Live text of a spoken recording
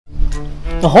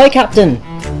Ahoy, Captain!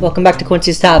 Welcome back to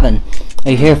Quincy's Tavern.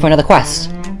 Are you here for another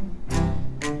quest?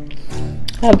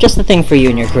 I have just the thing for you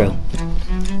and your crew.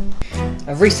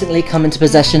 I've recently come into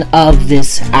possession of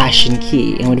this ashen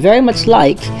key, and would very much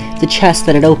like the chest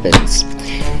that it opens.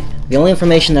 The only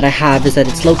information that I have is that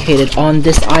it's located on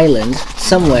this island,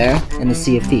 somewhere in the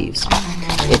Sea of Thieves.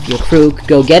 If your crew could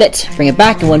go get it, bring it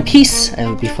back in one piece, I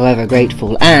would be forever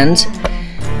grateful, and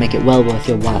make it well worth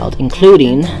your while,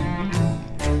 including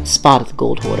a spot at the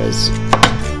gold hoarders,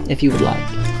 if you would like.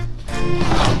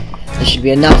 This should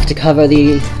be enough to cover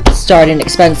the starting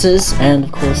expenses, and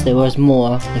of course there was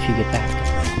more if you get back.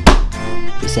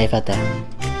 Be safe out there.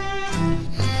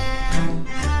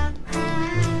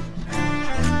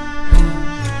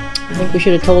 I think we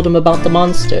should have told him about the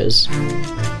monsters.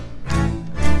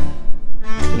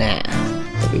 Nah,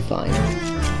 they'll be fine.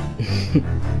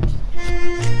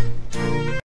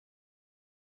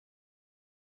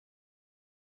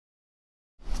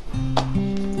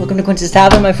 Welcome to Quincy's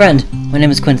Tavern, my friend. My name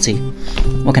is Quincy.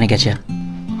 What can I get you?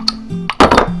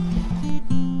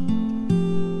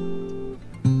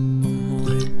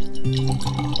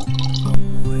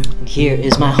 And here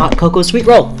is my hot cocoa sweet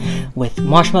roll with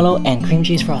marshmallow and cream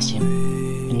cheese frosting.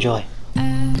 Enjoy.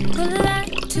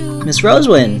 Miss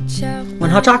Rosewind, one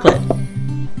hot chocolate.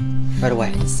 Right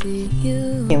away.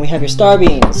 And we have your star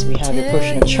beans, we have your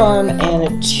potion of charm,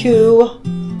 and 2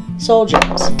 soul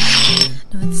gems.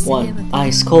 1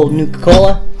 ice cold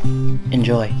Nuka-Cola.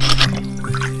 Enjoy.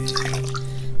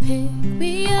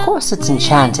 Of course it's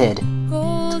enchanted.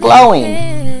 It's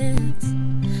glowing.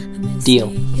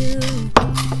 Deal.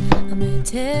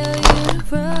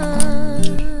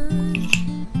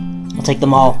 I'll take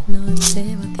them all.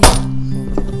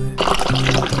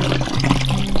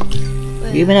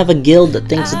 We even have a guild that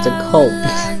thinks it's a cult.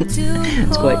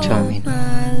 It's quite charming.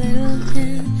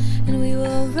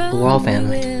 We're all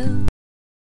family.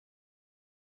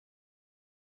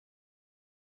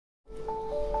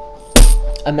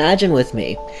 Imagine with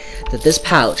me that this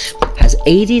pouch has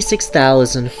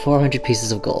 86,400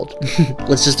 pieces of gold.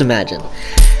 Let's just imagine.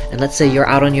 And let's say you're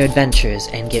out on your adventures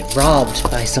and get robbed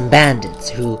by some bandits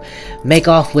who make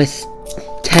off with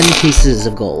 10 pieces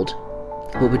of gold.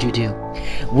 What would you do?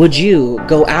 Would you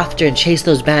go after and chase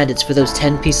those bandits for those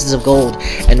 10 pieces of gold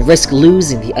and risk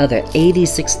losing the other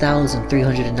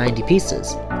 86,390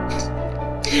 pieces?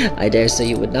 I dare say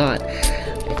you would not.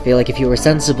 I feel like if you were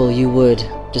sensible, you would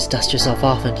just dust yourself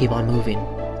off and keep on moving.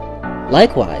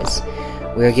 Likewise,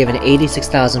 we are given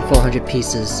 86,400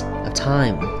 pieces of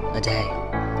time a day.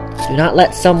 Do not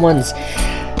let someone's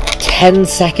 10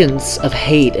 seconds of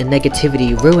hate and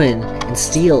negativity ruin and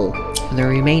steal from the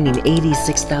remaining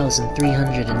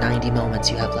 86,390 moments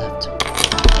you have left.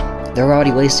 They're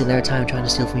already wasting their time trying to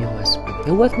steal from yours.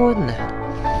 You're worth more than that.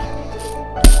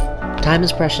 Time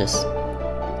is precious.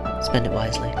 Spend it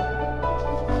wisely.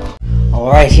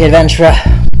 Alrighty, adventurer.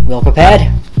 We all prepared?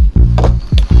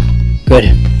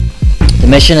 Good. The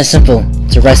mission is simple.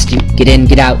 It's a rescue. Get in,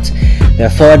 get out. There are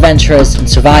 4 adventurers and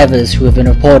survivors who have been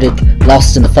reported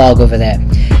lost in the fog over there.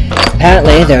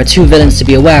 Apparently, there are 2 villains to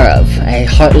be aware of. A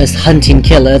heartless hunting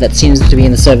killer that seems to be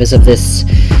in the service of this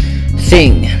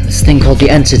thing called the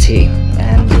Entity,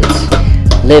 and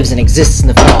it lives and exists in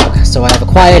the fog. So I have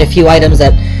acquired a few items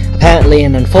that apparently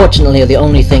and unfortunately are the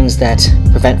only things that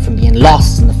prevent from being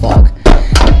lost in the fog.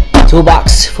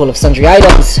 Toolbox full of sundry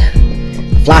items,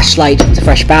 a flashlight with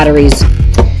fresh batteries,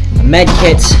 a med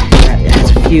kit that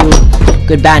has a few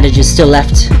good bandages still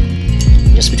left,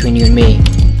 just between you and me.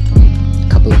 A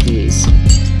couple of keys.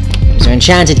 These are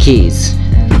enchanted keys,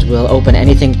 and we'll open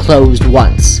anything closed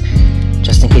once,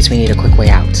 just in case we need a quick way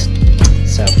out.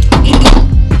 So,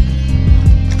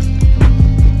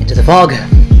 into the fog.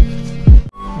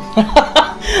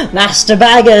 Master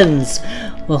Baggins!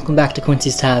 Welcome back to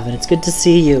Quincy's Tavern. It's good to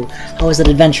see you. How was that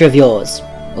adventure of yours?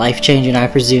 Life-changing, I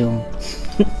presume.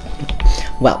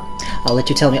 Well, I'll let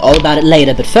you tell me all about it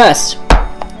later, but first,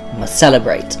 we must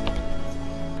celebrate.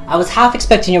 I was half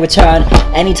expecting your return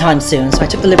anytime soon, so I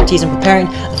took the liberties in preparing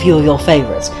a few of your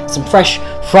favorites. Some fresh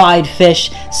fried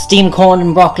fish, steamed corn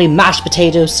and broccoli, mashed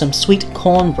potatoes, some sweet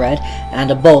cornbread,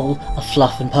 and a bowl of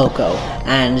fluff and poco.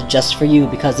 And just for you,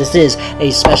 because this is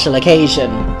a special occasion,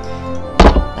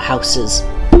 the house's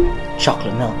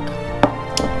chocolate milk.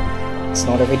 It's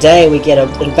not every day we get an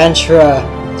adventurer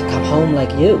to come home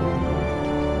like you.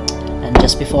 And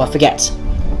just before I forget,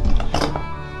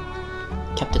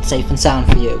 kept it safe and sound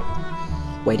for you,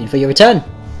 waiting for your return,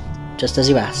 just as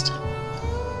you asked.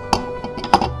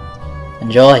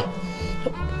 Enjoy.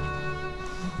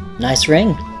 Nice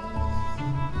ring.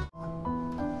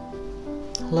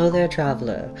 Hello there,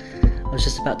 traveler. I was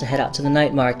just about to head out to the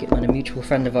night market when a mutual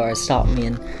friend of ours stopped me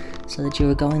and said that you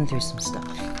were going through some stuff.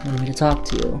 Wanted me to talk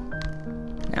to you.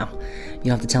 Now, you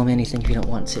don't have to tell me anything if you don't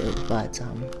want to, but,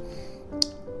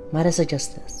 might I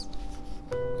suggest this?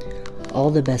 All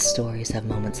the best stories have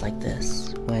moments like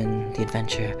this, when the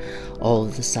adventure all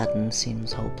of a sudden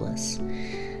seems hopeless.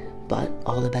 But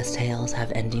all the best tales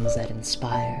have endings that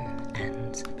inspire,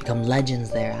 and become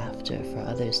legends thereafter for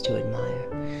others to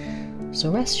admire. So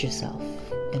rest yourself,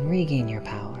 and regain your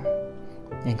power,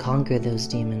 and conquer those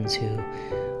demons who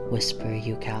whisper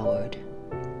you coward.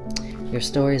 Your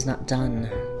story is not done.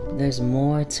 There's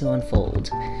more to unfold,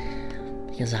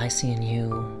 because I see in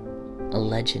you a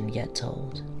legend yet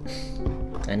told.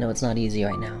 I know it's not easy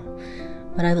right now,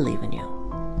 but I believe in you.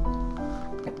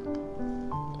 Yep.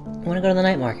 You want to go to the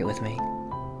night market with me?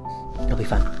 It'll be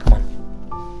fun. Come on.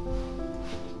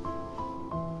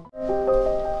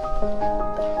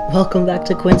 Welcome back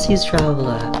to Quincy's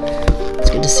Traveler. It's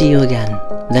good to see you again.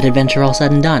 That adventure all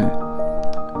said and done.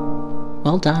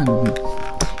 Well done.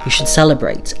 You should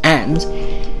celebrate, and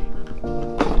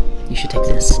you should take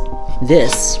this.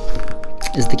 This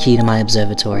is the key to my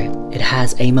observatory. It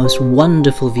has a most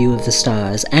wonderful view of the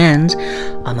stars and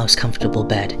a most comfortable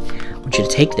bed. I want you to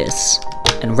take this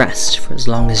and rest for as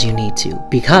long as you need to,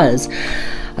 because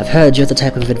I've heard you're the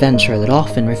type of adventurer that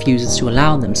often refuses to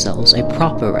allow themselves a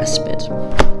proper respite.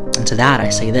 And to that I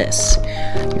say this: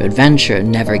 your adventure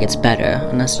never gets better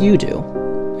unless you do,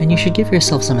 and you should give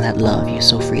yourself some of that love you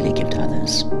so freely give to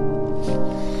others.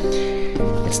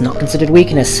 It's not considered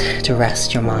weakness to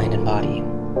rest your mind and body.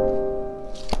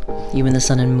 Even the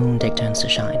sun and moon take turns to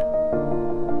shine.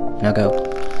 Now go.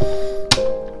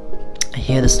 I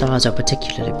hear the stars are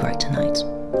particularly bright tonight.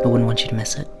 I wouldn't want you to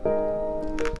miss it.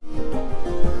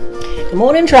 Good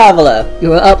morning, traveler! You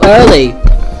were up early!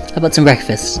 How about some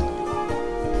breakfast?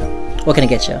 What can I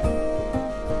get you?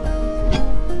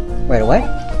 Right away?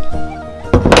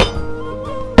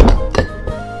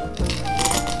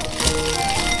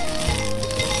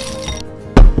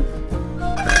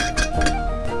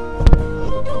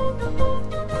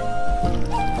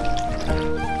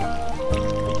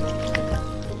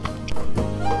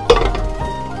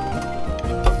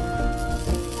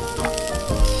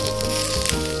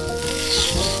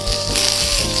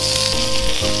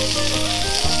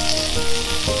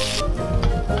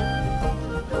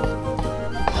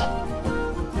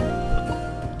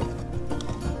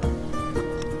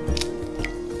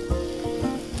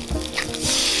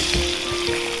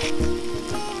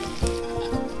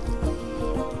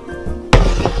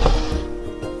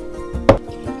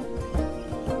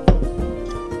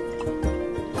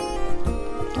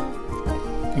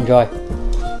 Enjoy.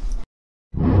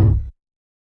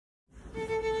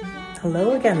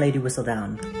 Hello again, Lady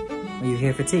Whistledown. Are you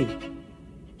here for tea?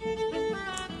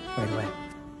 Right away.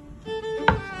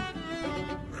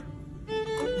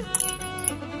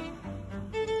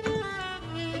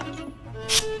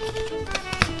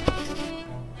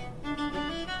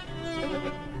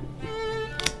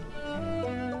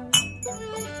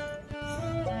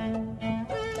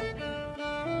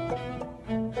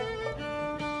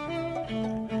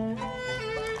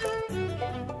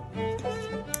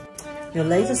 Your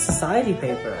latest society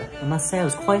paper. I must say I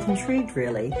was quite intrigued,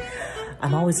 really.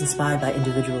 I'm always inspired by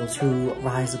individuals who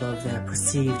rise above their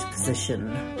perceived position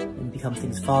and become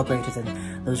things far greater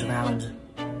than those around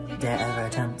dare ever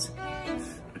attempt.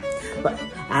 But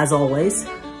as always,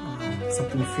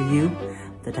 something for you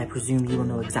that I presume you will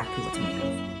know exactly what to make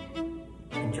of.